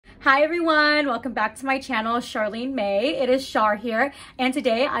Hi everyone, welcome back to my channel, Charlene May. It is Char here, and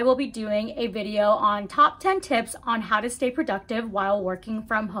today I will be doing a video on top 10 tips on how to stay productive while working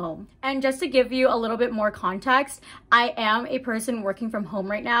from home. And just to give you a little bit more context, I am a person working from home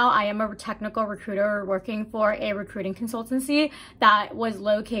right now. I am a technical recruiter working for a recruiting consultancy that was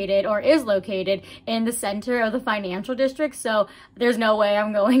located or is located in the center of the financial district. So there's no way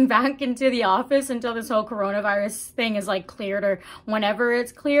I'm going back into the office until this whole coronavirus thing is like cleared or whenever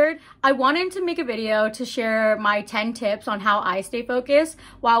it's cleared. I wanted to make a video to share my 10 tips on how I stay focused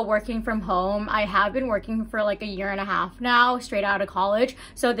while working from home. I have been working for like a year and a half now, straight out of college.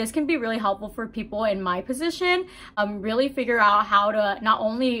 So this can be really helpful for people in my position, really figure out how to not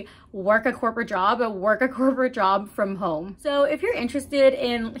only work a corporate job, but work a corporate job from home. So if you're interested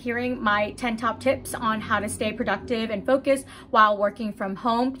in hearing my 10 top tips on how to stay productive and focused while working from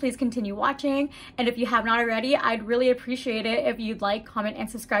home, please continue watching. And if you have not already, I'd really appreciate it if you'd like, comment, and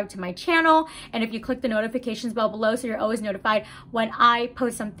subscribe to my channel. And if you click the notifications bell below so you're always notified when I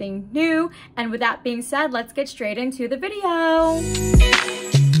post something new. And with that being said, let's get straight into the video.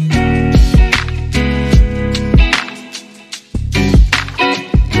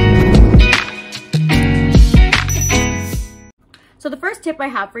 So the first tip I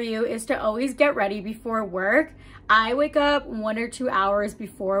have for you is to always get ready before work. I wake up 1 or 2 hours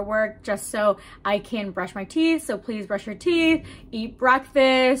before work just so I can brush my teeth. So please brush your teeth, eat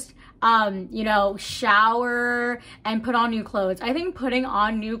breakfast, shower, and put on new clothes. I think putting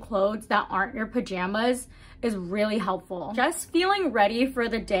on new clothes that aren't your pajamas is really helpful. Just feeling ready for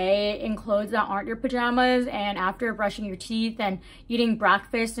the day in clothes that aren't your pajamas and after brushing your teeth and eating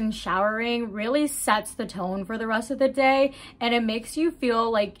breakfast and showering really sets the tone for the rest of the day, and it makes you feel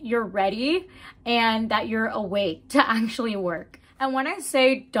like you're ready and that you're awake to actually work. And when I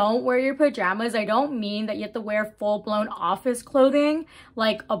say don't wear your pajamas, I don't mean that you have to wear full-blown office clothing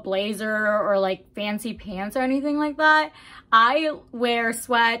like a blazer or like fancy pants or anything like that. I wear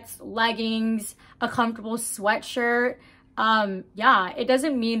sweats, leggings, a comfortable sweatshirt. It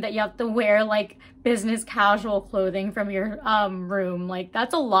doesn't mean that you have to wear like business casual clothing from your room. Like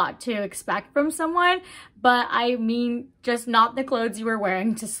that's a lot to expect from someone, but I mean just not the clothes you were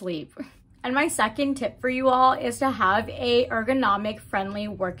wearing to sleep. And my second tip for you all is to have a ergonomic friendly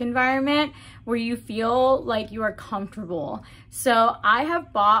work environment where you feel like you are comfortable. So I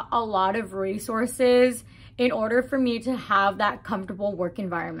have bought a lot of resources in order for me to have that comfortable work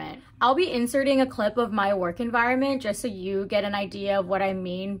environment. I'll be inserting a clip of my work environment just so you get an idea of what I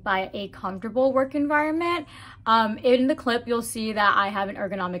mean by a comfortable work environment. In the clip, you'll see that I have an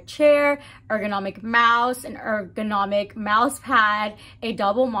ergonomic chair, ergonomic mouse, an ergonomic mouse pad, a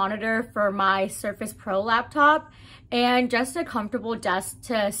double monitor for my Surface Pro laptop, and just a comfortable desk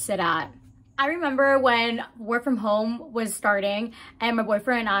to sit at. I remember when work from home was starting and my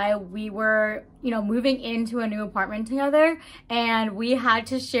boyfriend and I, we were, moving into a new apartment together, and we had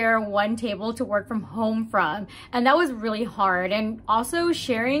to share one table to work from home from. And that was really hard. And also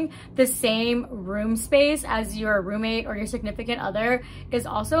sharing the same room space as your roommate or your significant other is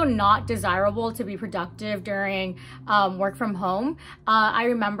also not desirable to be productive during work from home. I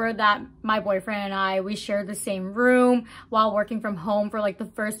remember that my boyfriend and I, we shared the same room while working from home for like the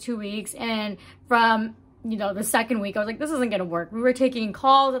first 2 weeks, and from the second week, I was like, this isn't gonna work. We were taking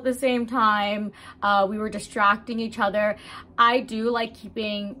calls at the same time. We were distracting each other. I do like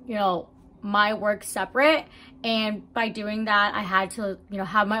keeping, my work separate. And by doing that, I had to,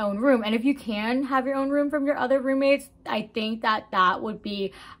 have my own room. And if you can have your own room from your other roommates, I think that that would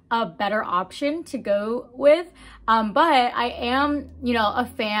be a better option to go with. But I am, a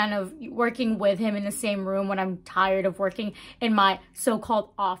fan of working with him in the same room when I'm tired of working in my so-called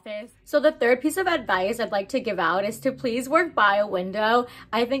office. So the third piece of advice I'd like to give out is to please work by a window.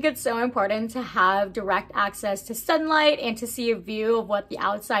 I think it's so important to have direct access to sunlight and to see a view of what the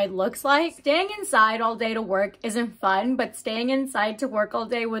outside looks like. Staying inside all day to work isn't fun, but staying inside to work all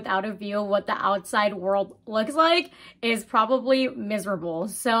day without a view of what the outside world looks like is probably miserable.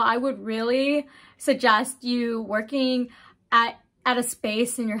 So I would really suggest you working at a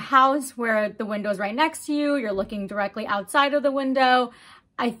space in your house where the window is right next to you, you're looking directly outside of the window.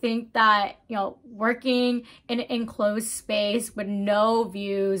 I think that, working in an enclosed space with no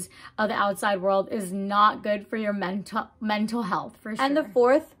views of the outside world is not good for your mental health, for sure. And the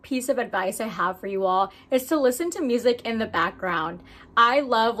fourth piece of advice I have for you all is to listen to music in the background. I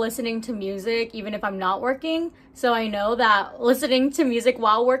love listening to music even if I'm not working, so I know that listening to music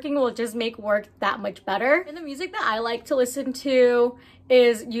while working will just make work that much better. And the music that I like to listen to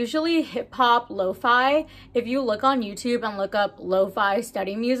is usually hip-hop lo-fi. If you look on YouTube and look up lo-fi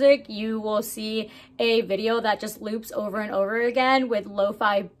study music, you will see a video that just loops over and over again with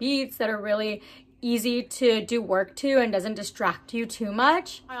lo-fi beats that are really easy to do work to and doesn't distract you too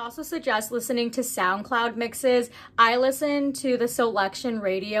much. I also suggest listening to SoundCloud mixes. I listen to the Selection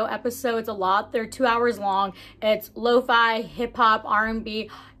Radio episodes a lot. They're 2 hours long. It's lo-fi, hip-hop, R&B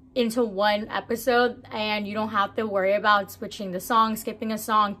into one episode, and you don't have to worry about switching the song, skipping a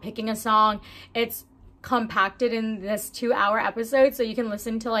song, picking a song. It's compacted in this 2-hour episode, so you can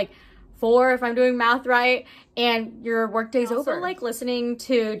listen to like 4 if I'm doing math right, and your workday's over. I also like listening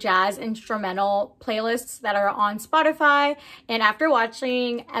to jazz instrumental playlists that are on Spotify. And after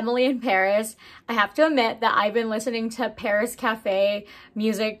watching Emily in Paris, I have to admit that I've been listening to Paris Cafe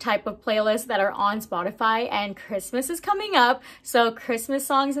music type of playlists that are on Spotify, and Christmas is coming up, so Christmas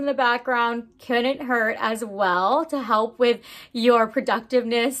songs in the background couldn't hurt as well to help with your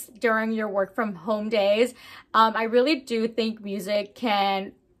productiveness during your work from home days. I really do think music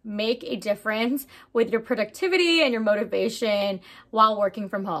can make a difference with your productivity and your motivation while working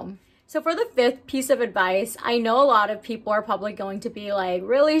from home. So for the 5th piece of advice, I know a lot of people are probably going to be like,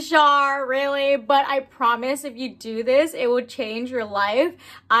 really, Shar, really? But I promise if you do this, it will change your life.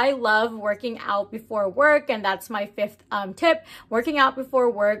 I love working out before work, and that's my 5th tip. Working out before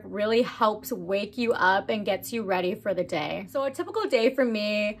work really helps wake you up and gets you ready for the day. So a typical day for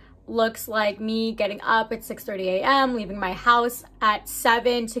me looks like me getting up at 6:30 a.m., leaving my house at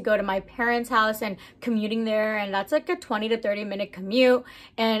 7 to go to my parents' house and commuting there, and that's like a 20 to 30 minute commute,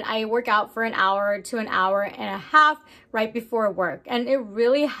 and I work out for an hour to an hour and a half right before work, and it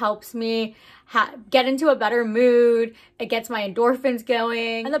really helps me get into a better mood. It gets my endorphins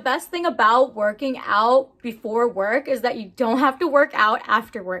going. And the best thing about working out before work is that you don't have to work out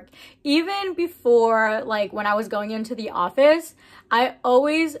after work. Even before, like when I was going into the office, I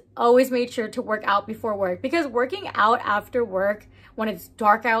always made sure to work out before work, because working out after work when it's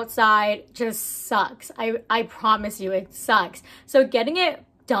dark outside just sucks. I promise you, it sucks. So getting it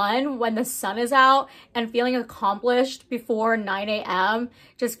done when the sun is out and feeling accomplished before 9 a.m.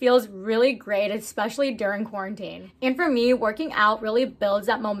 just feels really great, especially during quarantine. And for me, working out really builds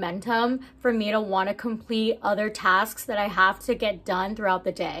that momentum for me to want to complete other tasks that I have to get done throughout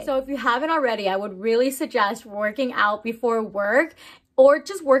the day. So if you haven't already, I would really suggest working out before work, or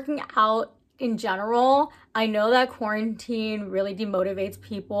just working out in general. I know that quarantine really demotivates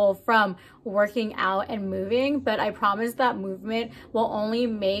people from working out and moving, but I promise that movement will only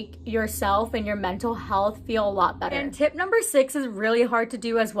make yourself and your mental health feel a lot better. And tip number 6 is really hard to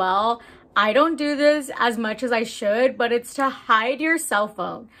do as well. I don't do this as much as I should, but it's to hide your cell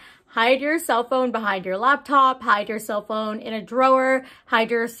phone. Hide your cell phone behind your laptop, hide your cell phone in a drawer, hide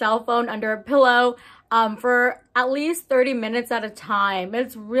your cell phone under a pillow for at least 30 minutes at a time.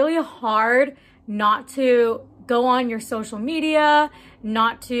 It's really hard not to go on your social media,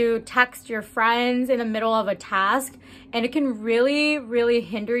 not to text your friends in the middle of a task, and it can really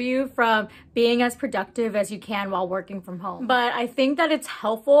hinder you from being as productive as you can while working from home. But I think that it's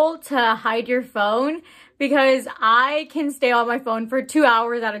helpful to hide your phone, because I can stay on my phone for 2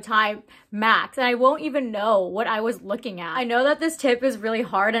 hours at a time max, and I won't even know what I was looking at. I know that this tip is really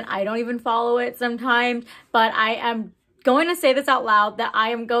hard and I don't even follow it sometimes, but I am going to say this out loud, that I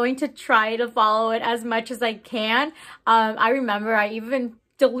am going to try to follow it as much as I can. I remember I even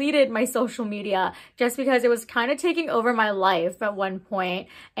deleted my social media just because it was kind of taking over my life at one point,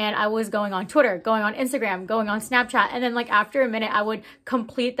 and I was going on Twitter, going on Instagram, going on Snapchat, and then like after a minute I would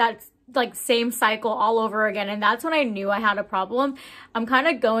complete that like same cycle all over again, and that's when I knew I had a problem. I'm kind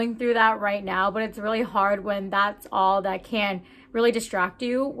of going through that right now, but it's really hard when that's all that can really distract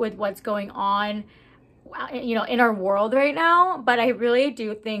you with what's going on, you know, in our world right now. But I really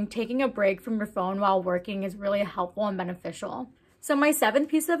do think taking a break from your phone while working is really helpful and beneficial. So my 7th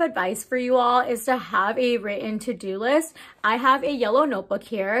piece of advice for you all is to have a written to-do list. I have a yellow notebook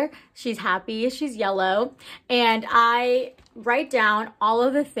here. She's happy, she's yellow, and I write down all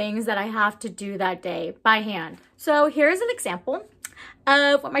of the things that I have to do that day by hand. So here's an example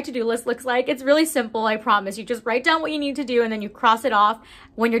of what my to-do list looks like. It's really simple, I promise. You just write down what you need to do and then you cross it off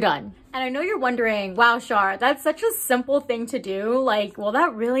when you're done. And I know you're wondering, wow, Shar, that's such a simple thing to do. Like, will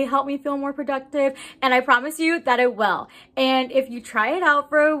that really help me feel more productive? And I promise you that it will. And if you try it out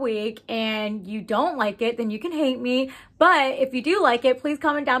for a week and you don't like it, then you can hate me. But if you do like it, please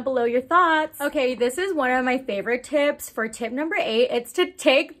comment down below your thoughts. Okay, this is one of my favorite tips for tip number 8. It's to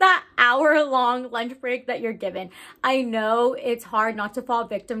take that hour-long lunch break that you're given. I know it's hard not to fall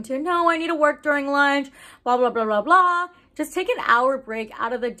victim to, no, I need to work during lunch, blah, blah, blah, blah, blah. just take an hour break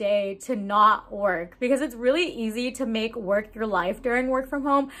out of the day to not work, because it's really easy to make work your life during work from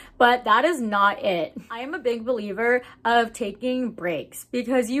home, but that is not it. I am a big believer of taking breaks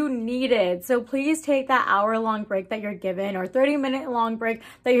because you need it. So please take that hour-long break that you're given, or 30-minute long break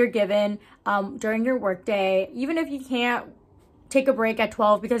that you're given during your workday. Even if you can't take a break at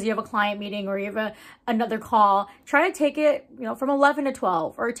 12 because you have a client meeting or you have another call, try to take it, from 11 to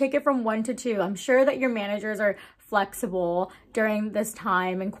 12, or take it from 1 to 2. I'm sure that your managers are flexible during this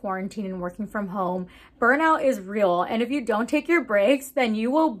time in quarantine and working from home. Burnout is real, and if you don't take your breaks, then you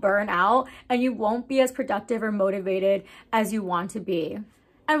will burn out and you won't be as productive or motivated as you want to be.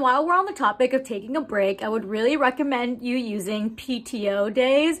 And while we're on the topic of taking a break, I would really recommend you using PTO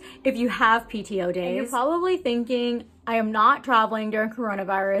days if you have PTO days. And you're probably thinking, I am not traveling during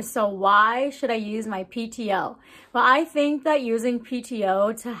coronavirus, so why should I use my PTO? Well, I think that using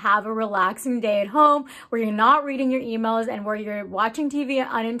PTO to have a relaxing day at home where you're not reading your emails and where you're watching TV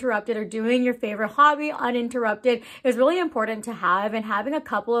uninterrupted or doing your favorite hobby uninterrupted is really important to have. And having a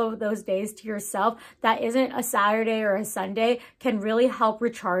couple of those days to yourself that isn't a Saturday or a Sunday can really help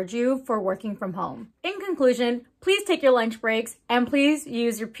recharge you for working from home. In conclusion, please take your lunch breaks and please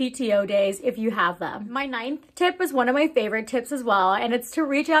use your PTO days if you have them. My 9th tip is one of my favorite tips as well, and it's to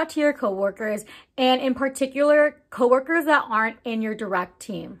reach out to your coworkers, and in particular, coworkers that aren't in your direct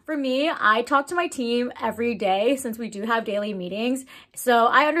team. For me, I talk to my team every day since we do have daily meetings. So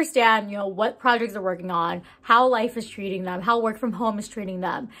I understand, what projects they're working on, how life is treating them, how work from home is treating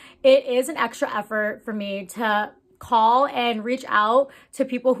them. It is an extra effort for me to call and reach out to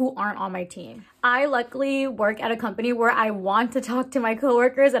people who aren't on my team. I luckily work at a company where I want to talk to my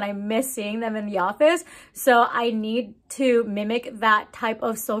coworkers and I miss seeing them in the office. So I need to mimic that type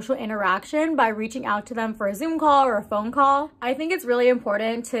of social interaction by reaching out to them for a Zoom call or a phone call. I think it's really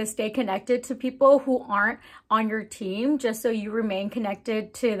important to stay connected to people who aren't on your team, just so you remain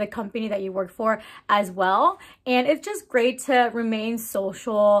connected to the company that you work for as well. And it's just great to remain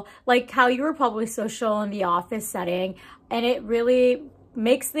social, like how you were probably social in the office setting. And it really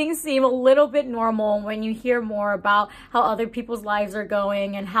makes things seem a little bit normal when you hear more about how other people's lives are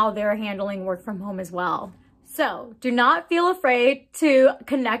going and how they're handling work from home as well. So do not feel afraid to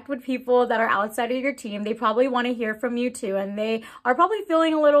connect with people that are outside of your team. They probably want to hear from you too, and they are probably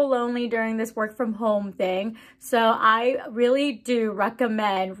feeling a little lonely during this work from home thing. So I really do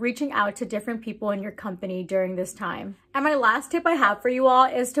recommend reaching out to different people in your company during this time. And my last tip I have for you all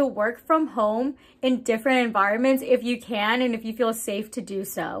is to work from home in different environments if you can and if you feel safe to do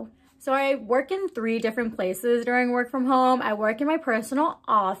so. So I work in 3 different places during work from home. I work in my personal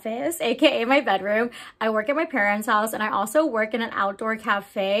office, aka my bedroom. I work at my parents' house, and I also work in an outdoor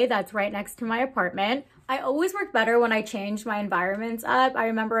cafe that's right next to my apartment. I always work better when I change my environments up. I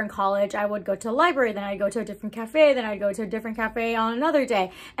remember in college, I would go to a library, then I'd go to a different cafe, then I'd go to a different cafe on another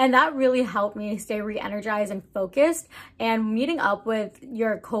day. And that really helped me stay re-energized and focused. And meeting up with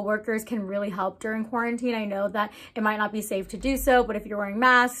your coworkers can really help during quarantine. I know that it might not be safe to do so, but if you're wearing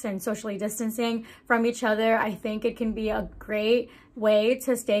masks and socially distancing from each other, I think it can be a great way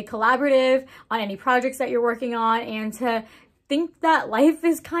to stay collaborative on any projects that you're working on and to think that life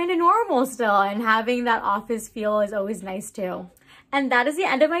is kind of normal still, and having that office feel is always nice too. And that is the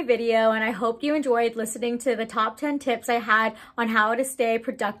end of my video, and I hope you enjoyed listening to the top 10 tips I had on how to stay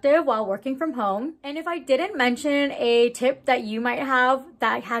productive while working from home. And if I didn't mention a tip that you might have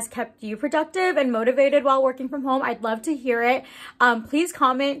that has kept you productive and motivated while working from home, I'd love to hear it. Please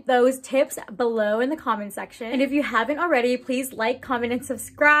comment those tips below in the comment section. And if you haven't already, please like, comment, and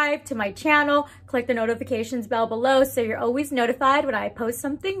subscribe to my channel. Click the notifications bell below so you're always notified when I post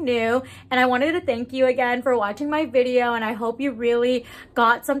something new. And I wanted to thank you again for watching my video, and I hope you really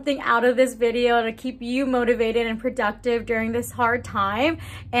got something out of this video to keep you motivated and productive during this hard time.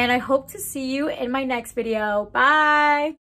 And I hope to see you in my next video. Bye!